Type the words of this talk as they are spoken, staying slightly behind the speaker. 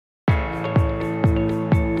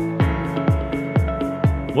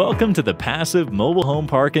Welcome to the Passive Mobile Home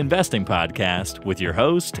Park Investing Podcast with your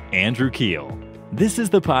host, Andrew Keel. This is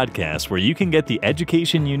the podcast where you can get the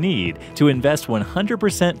education you need to invest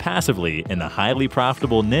 100% passively in the highly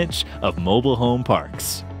profitable niche of mobile home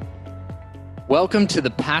parks. Welcome to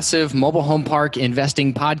the Passive Mobile Home Park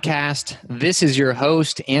Investing Podcast. This is your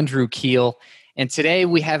host, Andrew Keel, and today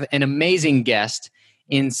we have an amazing guest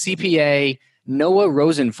in CPA Noah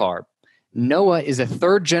Rosenfarb. Noah is a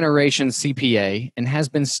third-generation CPA and has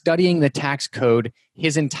been studying the tax code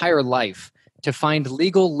his entire life to find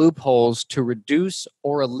legal loopholes to reduce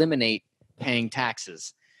or eliminate paying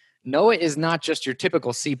taxes. Noah is not just your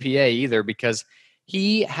typical CPA either, because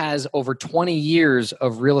he has over 20 years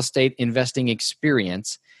of real estate investing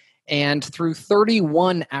experience, and through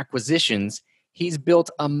 31 acquisitions, he's built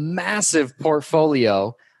a massive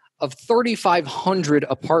portfolio of 3,500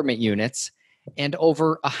 apartment units and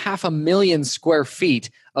over 500,000 square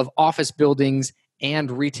feet of office buildings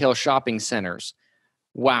and retail shopping centers.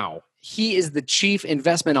 Wow. He is the Chief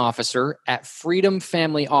Investment Officer at Freedom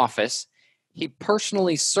Family Office. He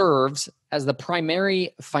personally serves as the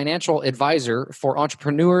primary financial advisor for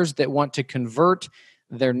entrepreneurs that want to convert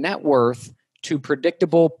their net worth to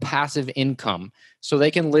predictable passive income so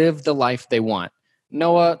they can live the life they want.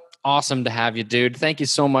 Noah, awesome to have you, dude. Thank you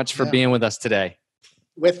so much for being with us today.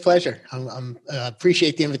 With pleasure. I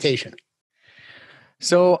appreciate the invitation.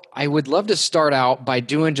 So I would love to start out by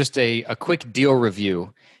doing just a quick deal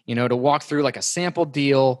review, to walk through like a sample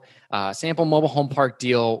deal, sample mobile home park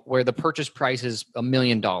deal where the purchase price is $1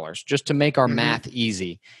 million, just to make our math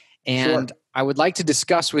easy. And sure. I would like to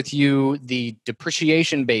discuss with you the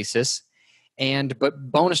depreciation basis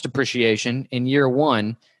but bonus depreciation in year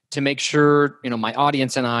one to make sure, my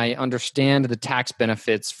audience and I understand the tax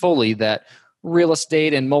benefits fully that real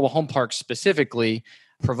estate and mobile home parks specifically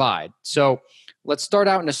provide. So let's start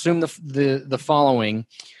out and assume the following.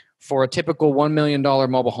 For a typical $1 million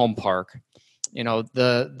mobile home park,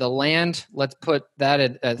 the land, let's put that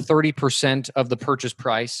at 30% of the purchase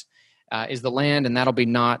price is the land, and that'll be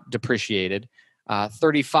not depreciated.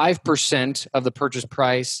 35% of the purchase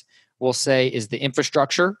price, we'll say, is the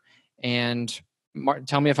infrastructure. And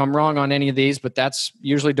tell me if I'm wrong on any of these, but that's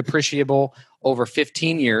usually depreciable over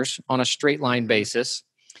 15 years on a straight line basis.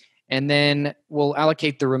 And then we'll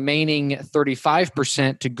allocate the remaining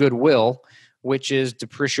 35% to goodwill, which is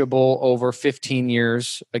depreciable over 15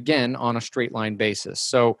 years, again, on a straight line basis.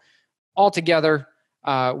 So altogether,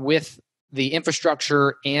 with the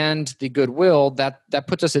infrastructure and the goodwill, that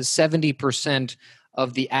puts us at 70%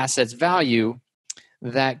 of the asset's value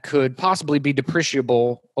that could possibly be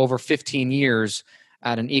depreciable over 15 years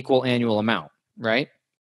at an equal annual amount, right?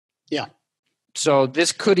 Yeah. So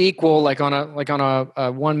this could equal, like on a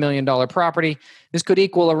 $1 million property, this could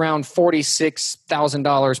equal around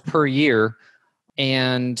 $46,000 per year.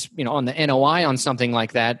 And, on the NOI on something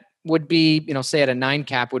like that would be, say at a 9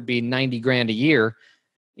 cap would be $90,000 a year,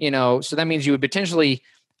 so that means you would potentially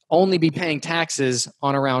only be paying taxes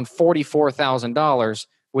on around $44,000,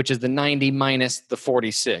 which is the 90 minus the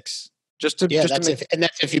 46. That's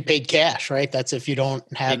if you paid cash, right? That's if you don't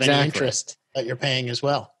have any interest that you're paying as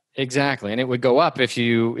well. Exactly. And it would go up if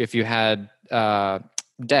you had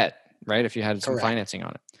debt, right? If you had some financing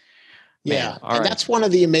on it. Yeah. And that's one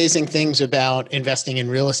of the amazing things about investing in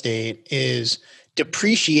real estate is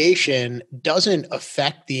depreciation doesn't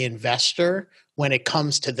affect the investor when it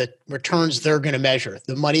comes to the returns they're going to measure.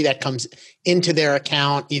 The money that comes into their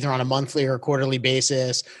account, either on a monthly or quarterly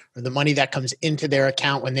basis, or the money that comes into their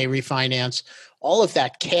account when they refinance, all of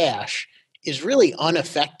that cash is really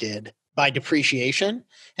unaffected by depreciation.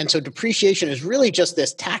 And so depreciation is really just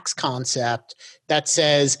this tax concept that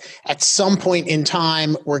says at some point in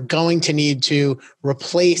time, we're going to need to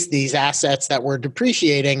replace these assets that we're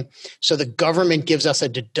depreciating. So the government gives us a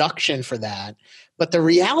deduction for that. But the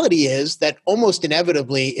reality is that almost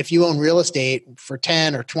inevitably, if you own real estate for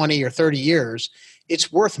 10 or 20 or 30 years,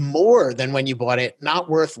 it's worth more than when you bought it, not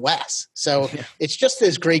worth less. So it's just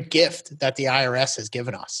this great gift that the IRS has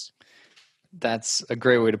given us. That's a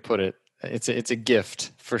great way to put it. It's a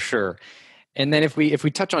gift for sure. And then if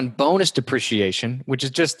we touch on bonus depreciation, which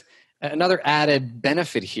is just another added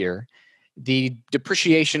benefit here, the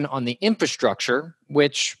depreciation on the infrastructure,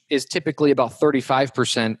 which is typically about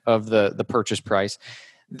 35% of the purchase price,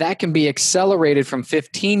 that can be accelerated from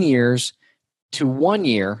 15 years to 1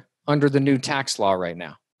 year under the new tax law right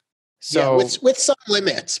now. So with some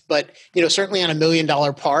limits, but certainly on $1 million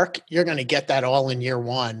park, you're going to get that all in year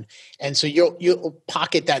one, and so you'll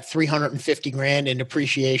pocket that $350,000 in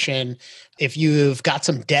depreciation. If you've got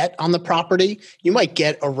some debt on the property, you might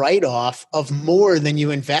get a write-off of more than you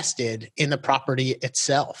invested in the property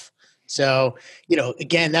itself. So,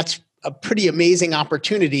 again, that's a pretty amazing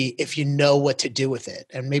opportunity if you know what to do with it.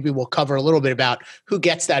 And maybe we'll cover a little bit about who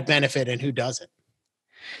gets that benefit and who doesn't.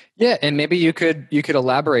 Yeah, and maybe you could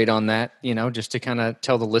elaborate on that, just to kind of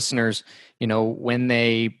tell the listeners, when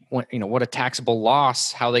they want, what a taxable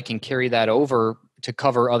loss, how they can carry that over to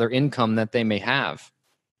cover other income that they may have.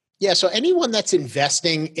 Yeah, so anyone that's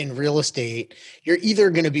investing in real estate, you're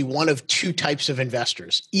either going to be one of two types of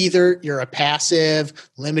investors. Either you're a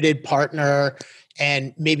passive, limited partner,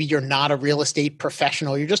 and maybe you're not a real estate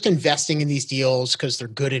professional. You're just investing in these deals because they're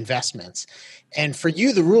good investments. And for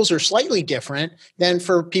you, the rules are slightly different than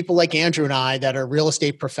for people like Andrew and I that are real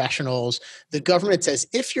estate professionals. The government says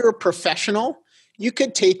if you're a professional, you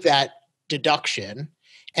could take that deduction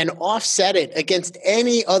and offset it against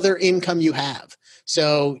any other income you have.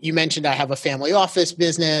 So you mentioned I have a family office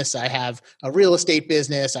business, I have a real estate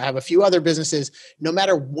business, I have a few other businesses. No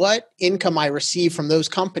matter what income I receive from those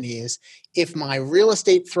companies, if my real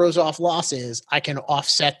estate throws off losses, I can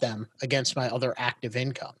offset them against my other active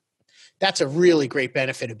income. That's a really great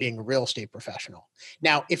benefit of being a real estate professional.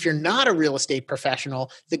 Now, if you're not a real estate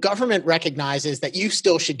professional, the government recognizes that you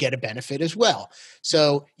still should get a benefit as well.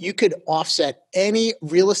 So you could offset any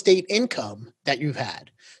real estate income that you've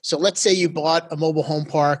had. So let's say you bought a mobile home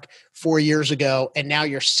park 4 years ago and now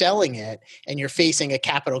you're selling it and you're facing a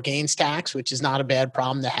capital gains tax, which is not a bad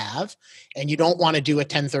problem to have. And you don't want to do a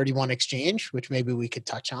 1031 exchange, which maybe we could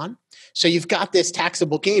touch on. So you've got this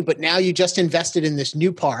taxable gain, but now you just invested in this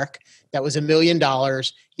new park that was $1 million,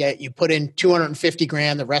 yet you put in 250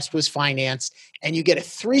 grand, the rest was financed, and you get a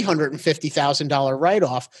 $350,000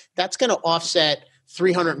 write-off. That's going to offset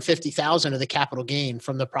 350,000 of the capital gain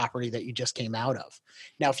from the property that you just came out of.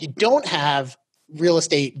 Now, if you don't have real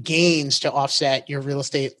estate gains to offset your real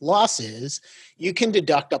estate losses, you can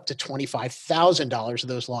deduct up to $25,000 of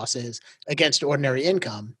those losses against ordinary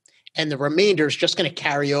income. And the remainder is just going to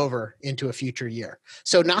carry over into a future year.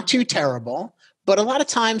 So not too terrible, but a lot of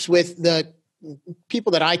times with the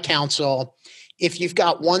people that I counsel, if you've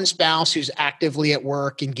got one spouse who's actively at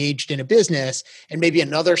work, engaged in a business, and maybe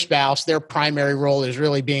another spouse, their primary role is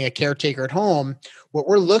really being a caretaker at home, what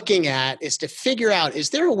we're looking at is to figure out,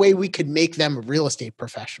 is there a way we could make them a real estate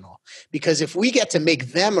professional? Because if we get to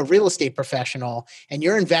make them a real estate professional and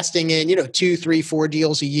you're investing in, 2, 3, 4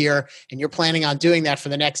 deals a year, and you're planning on doing that for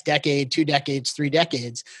the next decade, 2 decades, 3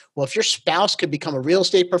 decades, well, if your spouse could become a real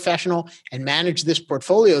estate professional and manage this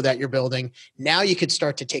portfolio that you're building, now you could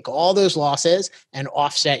start to take all those losses and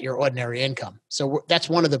offset your ordinary income. So that's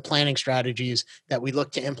one of the planning strategies that we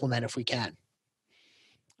look to implement if we can.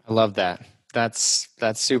 I love that. That's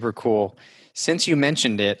super cool. Since you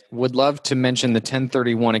mentioned it, would love to mention the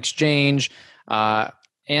 1031 exchange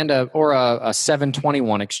and a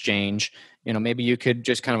 721 exchange. Maybe you could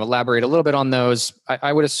just kind of elaborate a little bit on those.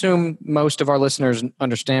 I would assume most of our listeners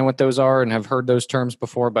understand what those are and have heard those terms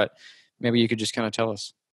before, but maybe you could just kind of tell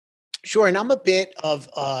us. Sure. And I'm a bit of,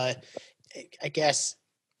 I guess,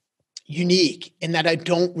 unique in that I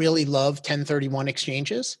don't really love 1031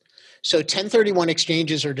 exchanges. So 1031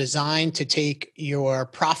 exchanges are designed to take your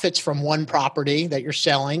profits from one property that you're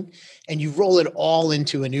selling and you roll it all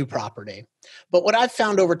into a new property. But what I've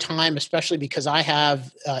found over time, especially because I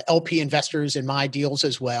have LP investors in my deals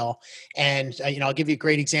as well, and I'll give you a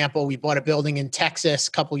great example. We bought a building in Texas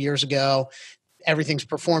a couple years ago. Everything's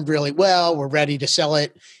performed really well. We're ready to sell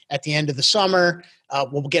it at the end of the summer.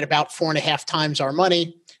 We'll get about 4.5 times our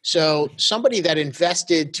money. So somebody that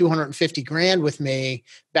invested 250 grand with me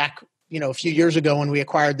back, a few years ago when we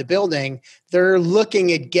acquired the building, they're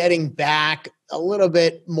looking at getting back a little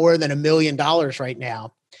bit more than $1 million right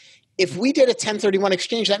now. If we did a 1031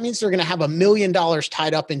 exchange, that means they're going to have $1 million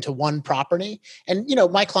tied up into one property. And,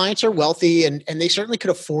 my clients are wealthy and they certainly could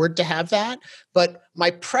afford to have that. But my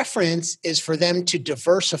preference is for them to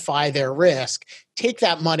diversify their risk, take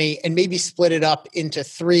that money and maybe split it up into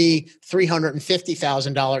 3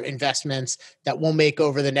 $350,000 investments that we'll make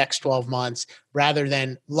over the next 12 months rather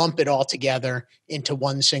than lump it all together into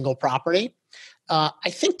one single property. I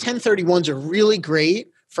think 1031s are really great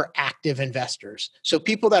for active investors. So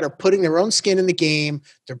people that are putting their own skin in the game,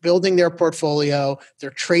 they're building their portfolio, they're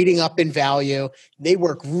trading up in value. They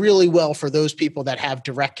work really well for those people that have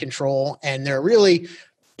direct control and they're really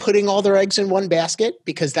putting all their eggs in one basket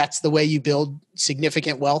because that's the way you build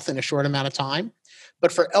significant wealth in a short amount of time.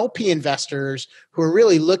 But for LP investors who are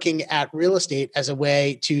really looking at real estate as a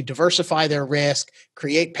way to diversify their risk,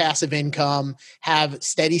 create passive income, have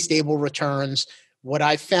steady, stable returns, what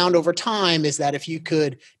I've found over time is that if you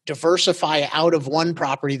could diversify out of one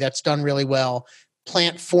property that's done really well,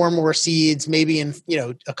 plant 4 more seeds, maybe in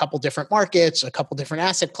a couple different markets, a couple different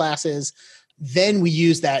asset classes, then we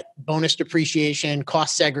use that bonus depreciation,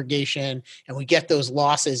 cost segregation, and we get those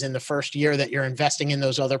losses in the first year that you're investing in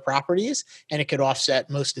those other properties, and it could offset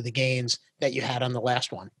most of the gains that you had on the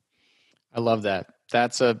last one. I love that.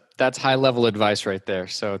 That's high level advice right there.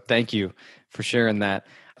 So thank you for sharing that.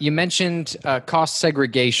 You mentioned cost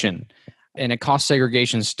segregation in a cost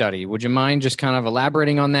segregation study. Would you mind just kind of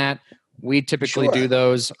elaborating on that? We typically do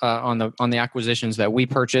those on the acquisitions that we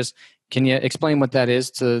purchase. Can you explain what that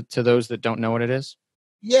is to those that don't know what it is?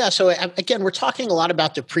 Yeah. So again, we're talking a lot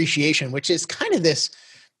about depreciation, which is kind of this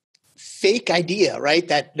fake idea, right?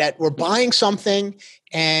 That we're buying something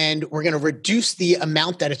and we're going to reduce the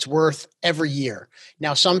amount that it's worth every year.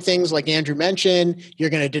 Now, some things like Andrew mentioned, you're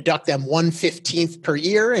going to deduct them 1/15 per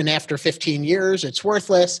year, and after 15 years, it's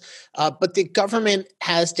worthless. But the government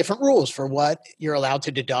has different rules for what you're allowed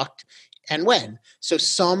to deduct and when. So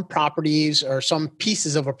some properties or some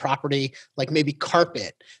pieces of a property, like maybe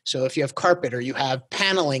carpet. So if you have carpet or you have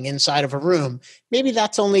paneling inside of a room, maybe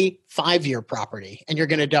that's only 5-year property and you're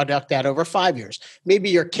going to deduct that over 5 years. Maybe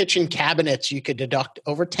your kitchen cabinets you could deduct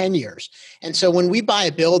over 10 years. And so when we buy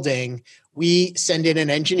a building, we send in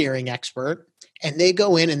an engineering expert and they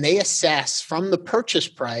go in and they assess from the purchase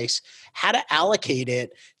price how to allocate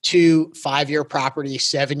it to 5-year property,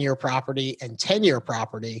 7-year property, and 10-year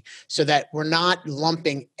property so that we're not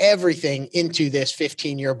lumping everything into this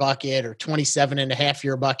 15-year bucket or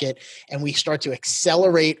 27.5-year bucket. And we start to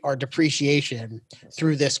accelerate our depreciation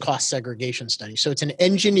through this cost segregation study. So it's an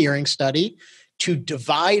engineering study to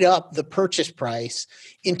divide up the purchase price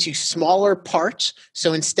into smaller parts.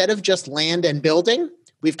 So instead of just land and building,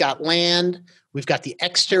 we've got land, we've got the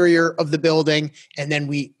exterior of the building, and then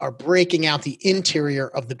we are breaking out the interior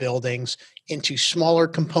of the buildings into smaller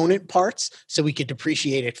component parts so we could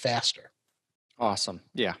depreciate it faster. Awesome.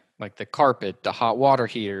 Yeah. Like the carpet, the hot water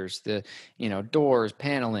heaters, the, doors,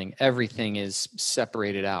 paneling, everything is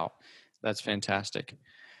separated out. That's fantastic.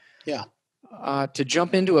 Yeah. To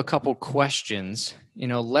jump into a couple questions,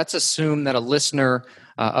 let's assume that a listener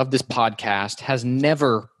of this podcast has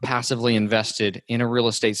never passively invested in a real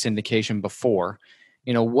estate syndication before.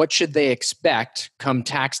 What should they expect come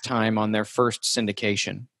tax time on their first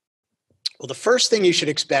syndication? Well, the first thing you should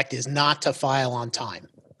expect is not to file on time.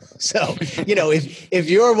 So, if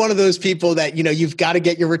you're one of those people that, you've got to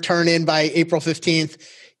get your return in by April 15th,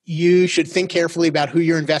 you should think carefully about who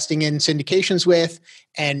you're investing in syndications with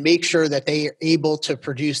and make sure that they are able to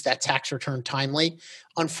produce that tax return timely.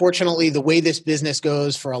 Unfortunately, the way this business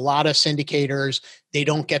goes for a lot of syndicators, they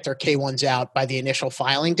don't get their K-1s out by the initial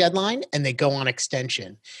filing deadline and they go on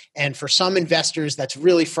extension. And for some investors, that's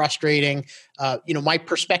really frustrating. My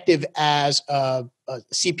perspective as a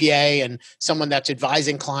CPA and someone that's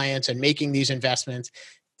advising clients and making these investments,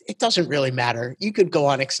 it doesn't really matter. You could go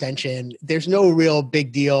on extension. There's no real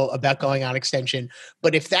big deal about going on extension.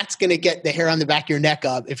 But if that's going to get the hair on the back of your neck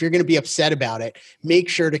up, if you're going to be upset about it, make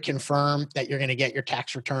sure to confirm that you're going to get your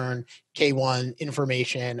tax return K-1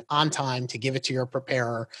 information on time to give it to your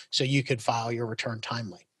preparer so you could file your return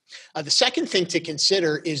timely. The second thing to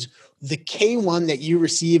consider is the K-1 that you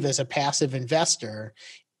receive as a passive investor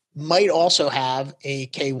might also have a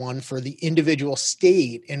K-1 for the individual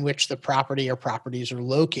state in which the property or properties are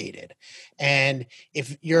located. And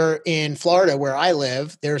if you're in Florida, where I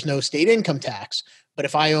live, there's no state income tax. But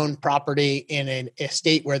if I own property in a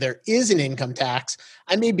state where there is an income tax,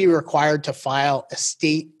 I may be required to file a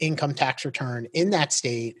state income tax return in that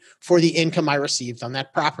state for the income I received on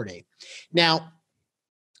that property. Now,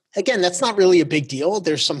 again, that's not really a big deal.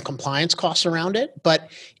 There's some compliance costs around it.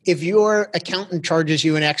 But if your accountant charges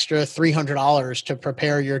you an extra $300 to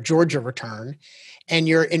prepare your Georgia return, and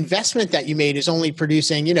your investment that you made is only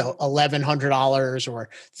producing, $1,100 or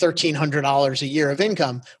 $1,300 a year of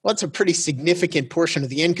income, well, that's a pretty significant portion of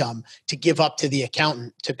the income to give up to the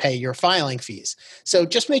accountant to pay your filing fees. So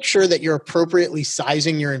just make sure that you're appropriately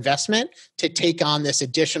sizing your investment to take on this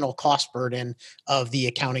additional cost burden of the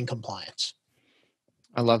accounting compliance.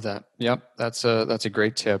 I love that. Yep. That's a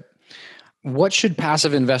great tip. What should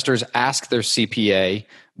passive investors ask their CPA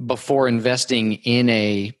before investing in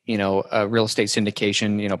a real estate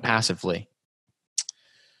syndication, passively?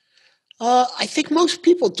 I think most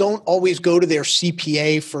people don't always go to their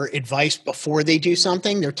CPA for advice before they do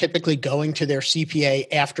something. They're typically going to their CPA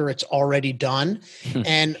after it's already done.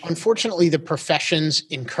 And unfortunately, the professions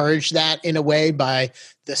encourage that in a way by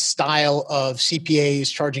the style of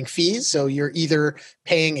CPAs charging fees. So you're either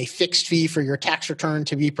paying a fixed fee for your tax return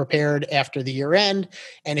to be prepared after the year end.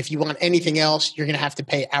 And if you want anything else, you're going to have to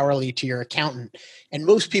pay hourly to your accountant. And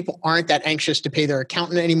most people aren't that anxious to pay their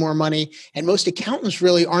accountant any more money. And most accountants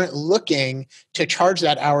really aren't looking to charge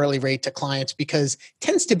that hourly rate to clients because it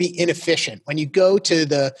tends to be inefficient. When you go to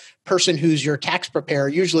the person who's your tax preparer,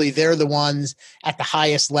 usually they're the ones at the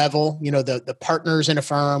highest level, the partners in a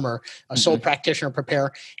firm or a sole practitioner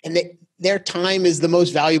preparer. And their time is the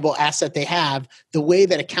most valuable asset they have. The way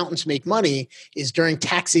that accountants make money is during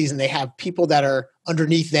tax season, they have people that are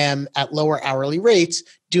underneath them at lower hourly rates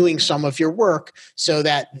doing some of your work so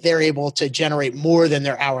that they're able to generate more than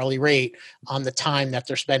their hourly rate on the time that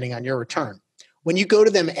they're spending on your return. When you go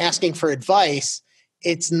to them asking for advice,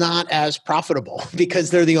 it's not as profitable because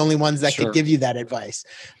they're the only ones that could give you that advice.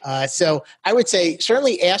 So I would say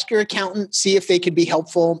certainly ask your accountant, see if they could be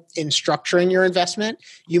helpful in structuring your investment.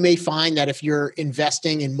 You may find that if you're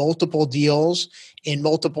investing in multiple deals in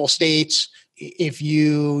multiple states, if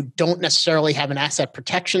you don't necessarily have an asset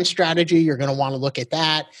protection strategy, you're going to want to look at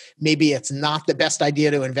that. Maybe it's not the best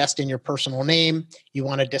idea to invest in your personal name. You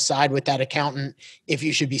want to decide with that accountant if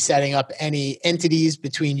you should be setting up any entities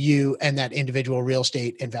between you and that individual real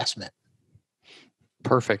estate investment.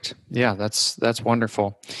 Perfect. Yeah, that's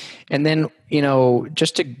wonderful. And then,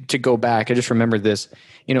 just to go back, I just remembered this.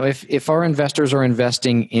 If our investors are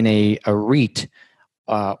investing in a REIT,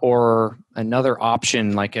 or another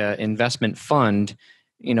option like an investment fund,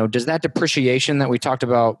 does that depreciation that we talked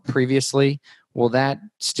about previously, will that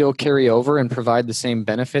still carry over and provide the same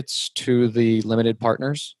benefits to the limited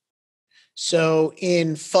partners? So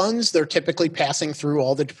in funds, they're typically passing through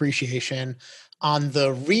all the depreciation. On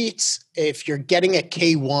the REITs, if you're getting a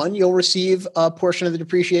K1, you'll receive a portion of the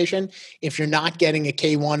depreciation. If you're not getting a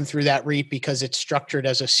K1 through that REIT because it's structured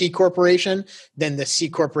as a C corporation, then the C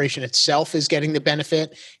corporation itself is getting the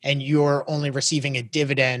benefit and you're only receiving a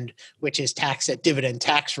dividend, which is taxed at dividend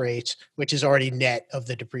tax rates, which is already net of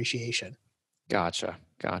the depreciation. Gotcha.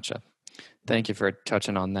 Thank you for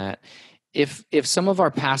touching on that. If some of our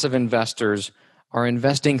passive investors are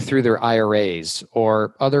investing through their IRAs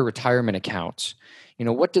or other retirement accounts,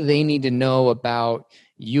 what do they need to know about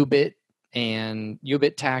UBIT and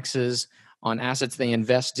UBIT taxes on assets they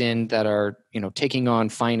invest in that are, taking on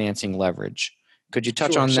financing leverage? Could you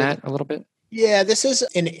touch on that a little bit? Yeah, this is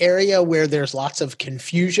an area where there's lots of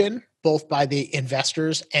confusion, both by the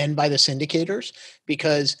investors and by the syndicators,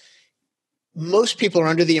 because most people are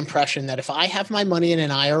under the impression that if I have my money in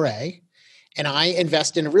an IRA, and I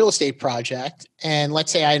invest in a real estate project, and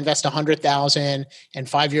let's say I invest $100,000 and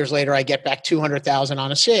 5 years later I get back $200,000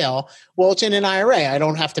 on a sale, well, it's in an IRA. I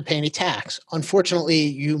don't have to pay any tax. Unfortunately,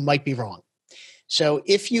 you might be wrong. So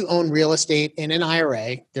if you own real estate in an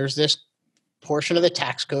IRA, there's portion of the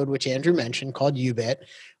tax code, which Andrew mentioned, called UBIT,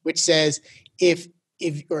 which says if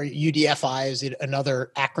or UDFI is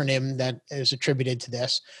another acronym that is attributed to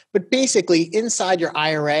this. But basically, inside your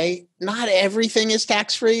IRA, not everything is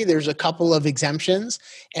tax-free. There's a couple of exemptions.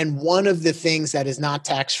 And one of the things that is not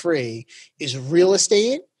tax-free is real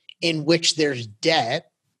estate in which there's debt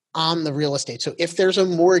on the real estate. So if there's a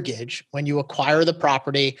mortgage when you acquire the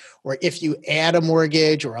property, or if you add a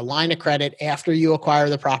mortgage or a line of credit after you acquire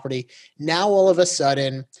the property, now all of a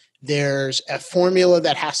sudden there's a formula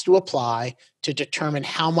that has to apply to determine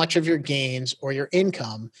how much of your gains or your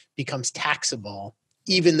income becomes taxable,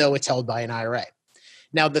 even though it's held by an IRA.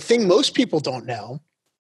 Now, the thing most people don't know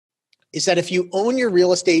is that if you own your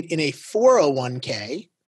real estate in a 401k,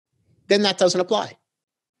 then that doesn't apply.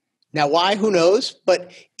 Now, why? Who knows?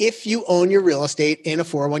 But if you own your real estate in a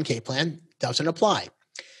 401k plan, it doesn't apply.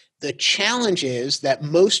 The challenge is that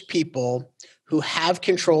most people who have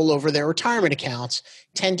control over their retirement accounts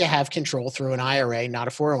tend to have control through an IRA, not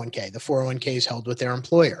a 401k. The 401k is held with their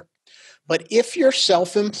employer. But if you're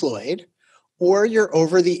self-employed or you're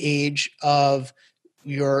over the age of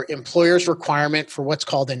your employer's requirement for what's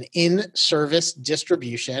called an in-service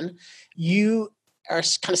distribution, you are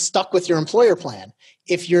kind of stuck with your employer plan.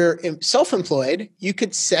 If you're self-employed, you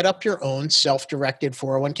could set up your own self-directed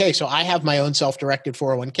 401k. So I have my own self-directed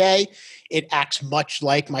 401k. It acts much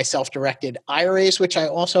like my self-directed IRAs, which I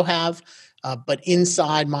also have. But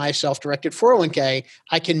inside my self-directed 401k,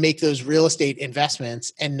 I can make those real estate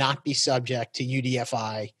investments and not be subject to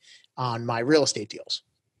UDFI on my real estate deals.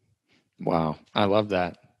 Wow. I love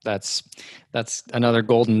that. That's another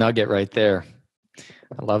golden nugget right there.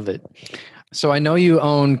 I love it. So I know you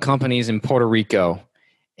own companies in Puerto Rico,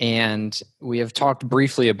 and we have talked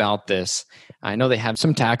briefly about this. I know they have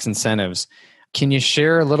some tax incentives. Can you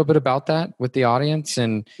share a little bit about that with the audience?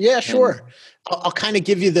 Yeah, sure. I'll kind of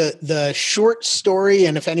give you the short story.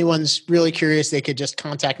 And if anyone's really curious, they could just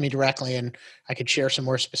contact me directly and I could share some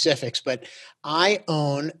more specifics. But I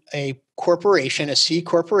own a corporation, a C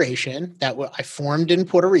corporation that I formed in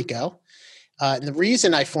Puerto Rico. And the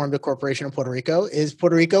reason I formed a corporation in Puerto Rico is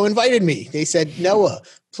Puerto Rico invited me. They said, Noah,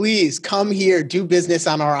 please come here, do business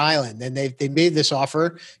on our island. And they made this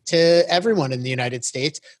offer to everyone in the United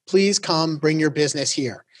States. Please come bring your business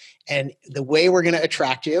here. And the way we're going to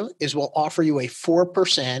attract you is we'll offer you a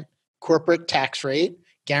 4% corporate tax rate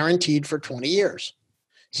guaranteed for 20 years.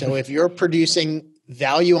 So if you're producing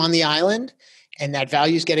value on the island, and that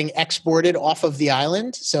value is getting exported off of the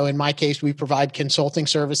island. So in my case, we provide consulting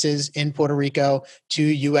services in Puerto Rico to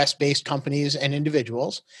US-based companies and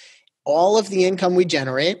individuals. All of the income we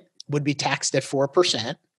generate would be taxed at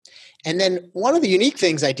 4%. And then one of the unique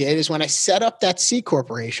things I did is when I set up that C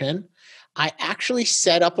corporation, I actually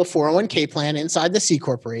set up a 401k plan inside the C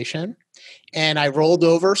corporation. And I rolled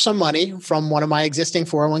over some money from one of my existing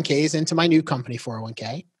 401ks into my new company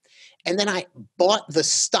 401k. And then I bought the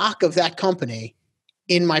stock of that company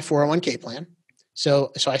in my 401k plan.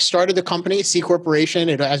 So I started the company, C Corporation,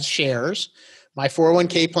 it has shares. My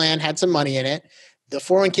 401k plan had some money in it. The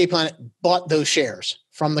 401k plan bought those shares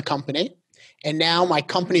from the company. And now my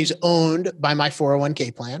company's owned by my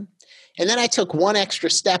 401k plan. And then I took one extra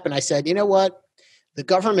step and I said, you know what? The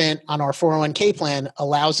government on our 401k plan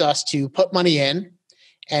allows us to put money in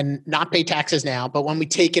and not pay taxes now. But when we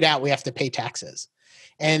take it out, we have to pay taxes.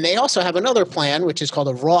 And they also have another plan, which is called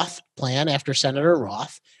a Roth plan after Senator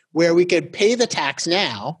Roth, where we could pay the tax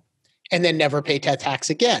now and then never pay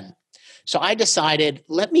tax again. So I decided,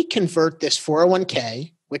 let me convert this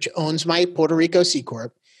 401k, which owns my Puerto Rico C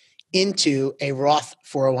Corp, into a Roth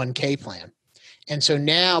 401k plan. And so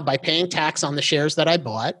now by paying tax on the shares that I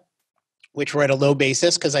bought, which were at a low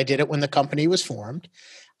basis because I did it when the company was formed,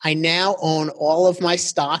 I now own all of my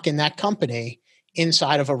stock in that company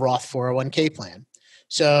inside of a Roth 401k plan.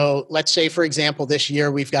 So let's say, for example, this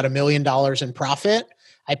year we've got $1 million in profit.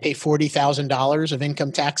 I pay $40,000 of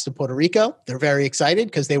income tax to Puerto Rico. They're very excited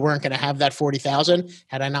because they weren't going to have that $40,000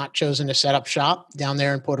 had I not chosen to set up shop down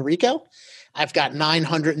there in Puerto Rico. I've got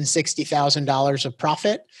 $960,000 of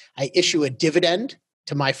profit. I issue a dividend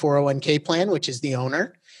to my 401k plan, which is the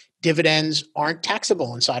owner. Dividends aren't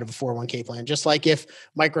taxable inside of a 401k plan. Just like if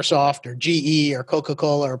Microsoft or GE or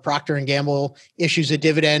Coca-Cola or Procter & Gamble issues a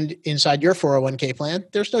dividend inside your 401k plan,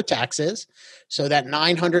 there's no taxes. So that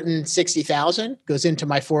 $960,000 goes into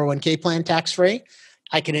my 401k plan tax-free.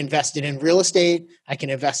 I can invest it in real estate. I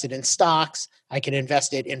can invest it in stocks. I can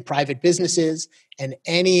invest it in private businesses. And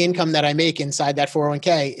any income that I make inside that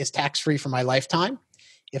 401k is tax-free for my lifetime.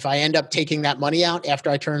 If I end up taking that money out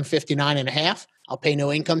after I turn 59 and a half, I'll pay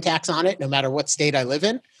no income tax on it, no matter what state I live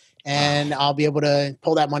in. And I'll be able to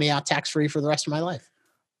pull that money out tax-free for the rest of my life.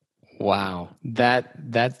 Wow. That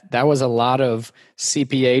was a lot of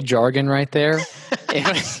CPA jargon right there.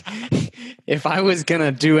 If I was going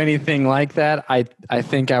to do anything like that, I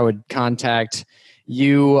think I would contact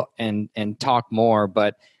you and talk more.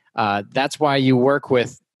 But that's why you work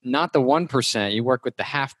with not the 1%, you work with the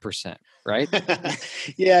 0.5%. Right?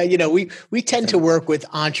 Yeah. We tend to work with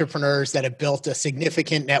entrepreneurs that have built a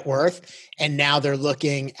significant net worth. And now they're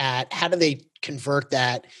looking at how do they convert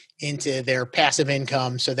that into their passive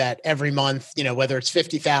income so that every month, whether it's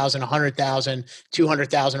 50,000, 100,000,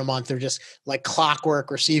 200,000 a month, they're just like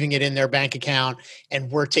clockwork receiving it in their bank account.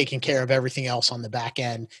 And we're taking care of everything else on the back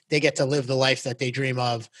end. They get to live the life that they dream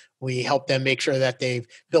of. We help them make sure that they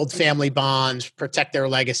build family bonds, protect their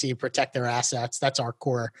legacy, protect their assets. That's our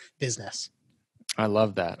core business. I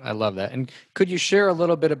love that. And could you share a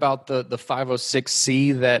little bit about the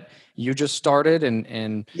 506C that you just started?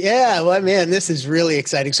 And Yeah, well, man, this is really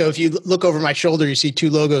exciting. So if you look over my shoulder, you see two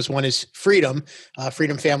logos. One is Freedom.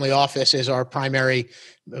 Freedom Family Office is our primary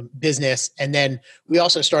business. And then we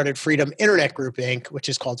also started Freedom Internet Group, Inc., which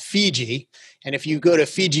is called FIGI. And if you go to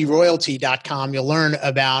FIGIRoyalty.com, you'll learn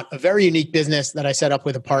about a very unique business that I set up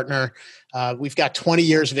with a partner. We've got 20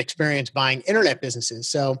 years of experience buying internet businesses.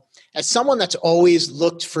 So as someone that's always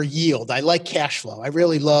looked for yield, I like cash flow. I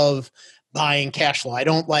really love buying cash flow. I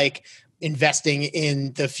don't like investing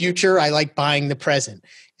in the future. I like buying the present.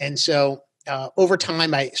 And so over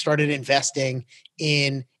time, I started investing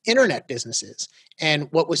in internet businesses. And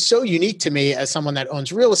what was so unique to me as someone that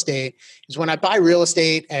owns real estate is when I buy real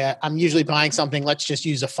estate, I'm usually buying something, let's just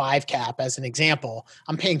use a 5 cap as an example.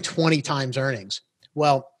 I'm paying 20 times earnings.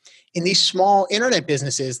 Well, in these small internet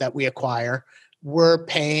businesses that we acquire, we're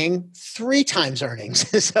paying 3 times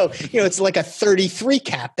earnings. So, it's like a 33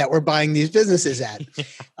 cap that we're buying these businesses at.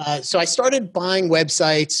 So I started buying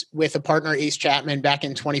websites with a partner, Ace Chapman, back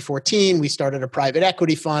in 2014. We started a private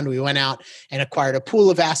equity fund. We went out and acquired a pool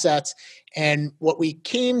of assets. And what we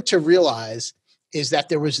came to realize is that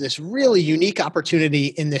there was this really unique opportunity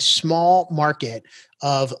in this small market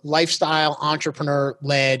of lifestyle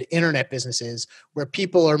entrepreneur-led internet businesses where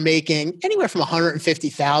people are making anywhere from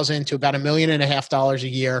 $150,000 to about $1.5 million a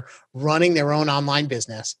year running their own online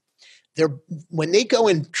business. When they go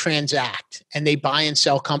and transact and they buy and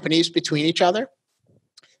sell companies between each other,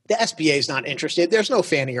 the SBA is not interested. There's no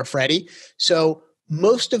Fannie or Freddie. So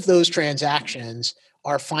most of those transactions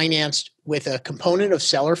are financed with a component of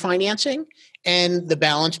seller financing and the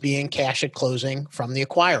balance being cash at closing from the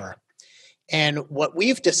acquirer. And what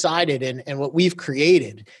we've decided and what we've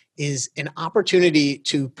created is an opportunity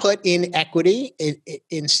to put in equity,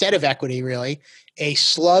 instead of equity really, a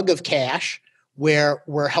slug of cash where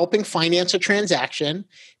we're helping finance a transaction,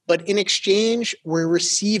 but in exchange, we're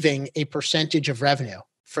receiving a percentage of revenue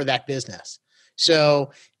for that business.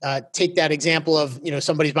 So take that example of,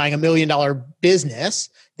 somebody's buying $1 million business.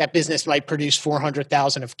 That business might produce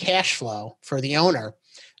 $400,000 of cash flow for the owner.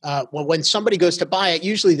 Well, when somebody goes to buy it,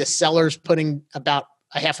 usually the seller's putting about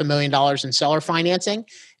 $500,000 in seller financing,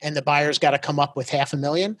 and the buyer's got to come up with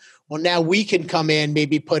 $500,000. Well, now we can come in,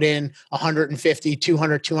 maybe put in 150,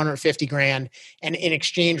 200, 250 grand, and in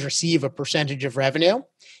exchange receive a percentage of revenue.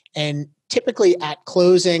 And typically at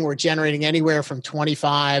closing, we're generating anywhere from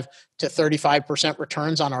 25 to 35%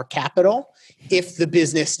 returns on our capital if the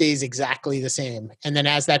business stays exactly the same. And then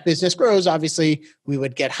as that business grows, obviously we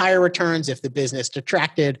would get higher returns. If the business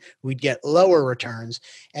detracted, we'd get lower returns.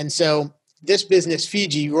 And so this business,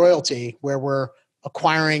 FIGI Royalty, where we're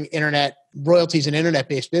acquiring internet royalties and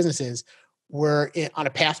internet-based businesses, we're on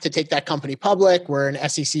a path to take that company public. We're an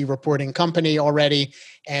SEC reporting company already,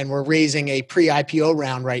 and we're raising a pre-IPO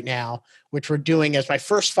round right now, which we're doing as my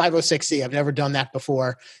first 506c. I've never done that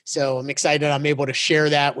before. So I'm excited I'm able to share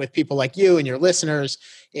that with people like you and your listeners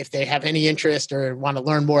if they have any interest or want to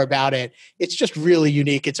learn more about it. It's just really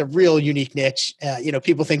unique. It's a real unique niche.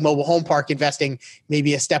 People think mobile home park investing may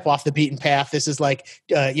be a step off the beaten path. This is like,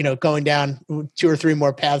 going down 2 or 3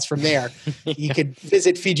 more paths from there. You could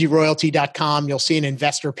visit FIGIRoyalty.com. You'll see an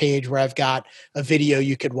investor page where I've got a video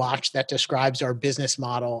you could watch that describes our business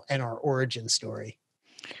model and our origin story.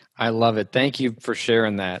 I love it. Thank you for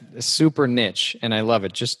sharing that. It's super niche, and I love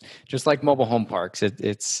it. Just like mobile home parks,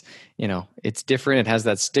 it's different. It has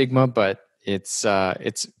that stigma, but it's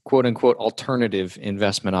quote unquote alternative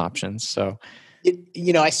investment options. So,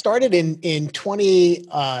 I started in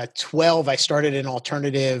 2012. I started an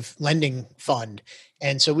alternative lending fund,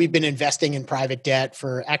 and so we've been investing in private debt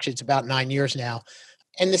for actually it's about 9 years now.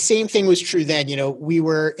 And the same thing was true then. We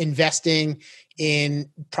were investing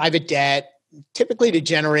in private debt, typically to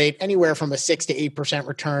generate anywhere from a 6 to 8%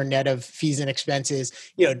 return net of fees and expenses.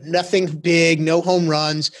 Nothing big, no home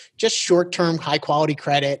runs, just short-term, high-quality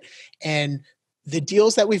credit. And the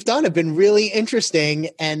deals that we've done have been really interesting.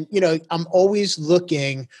 And, I'm always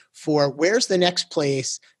looking for where's the next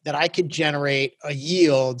place that I could generate a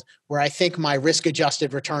yield where I think my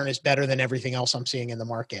risk-adjusted return is better than everything else I'm seeing in the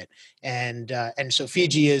market. And so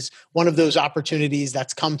FIGI is one of those opportunities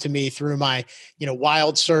that's come to me through my,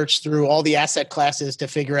 wild search through all the asset classes to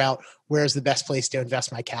figure out where's the best place to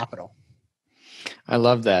invest my capital. I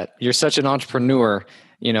love that. You're such an entrepreneur.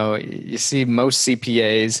 You see most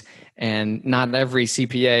CPAs, and not every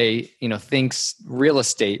CPA, thinks real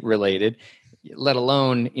estate related, let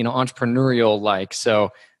alone, entrepreneurial like.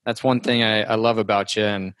 So that's one thing I love about you.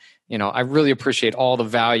 And, I really appreciate all the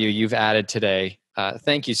value you've added today.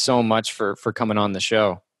 Thank you so much for coming on the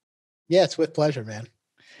show. Yeah, it's with pleasure, man.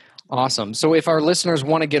 Awesome. So if our listeners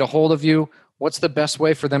want to get a hold of you, what's the best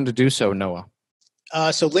way for them to do so, Noah?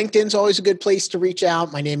 So LinkedIn's always a good place to reach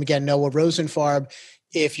out. My name again, Noah Rosenfarb.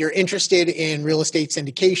 If you're interested in real estate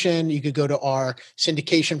syndication, you could go to our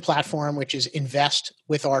syndication platform, which is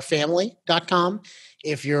investwithourfamily.com.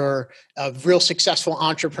 If you're a real successful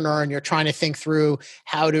entrepreneur and you're trying to think through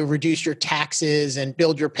how to reduce your taxes and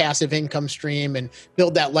build your passive income stream and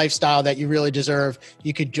build that lifestyle that you really deserve,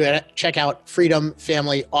 you could check out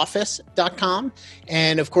freedomfamilyoffice.com.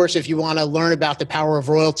 And of course, if you want to learn about the power of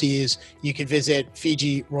royalties, you could visit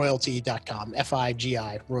FIGIRoyalty.com,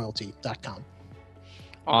 FIGI royalty.com.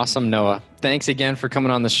 Awesome, Noah. Thanks again for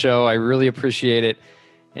coming on the show. I really appreciate it.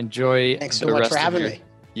 Enjoy. Thanks so much for having me.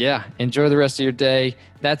 Yeah, enjoy the rest of your day.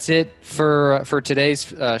 That's it for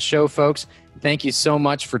today's show, folks. Thank you so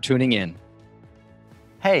much for tuning in.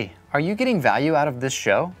 Hey, are you getting value out of this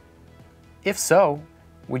show? If so,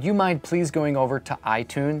 would you mind please going over to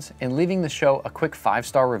iTunes and leaving the show a quick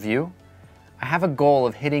 5-star review? I have a goal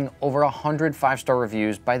of hitting over 100 5-star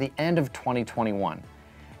reviews by the end of 2021,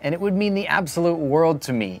 and it would mean the absolute world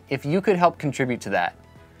to me if you could help contribute to that.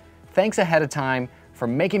 Thanks ahead of time for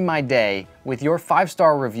making my day with your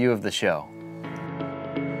 5-star review of the show.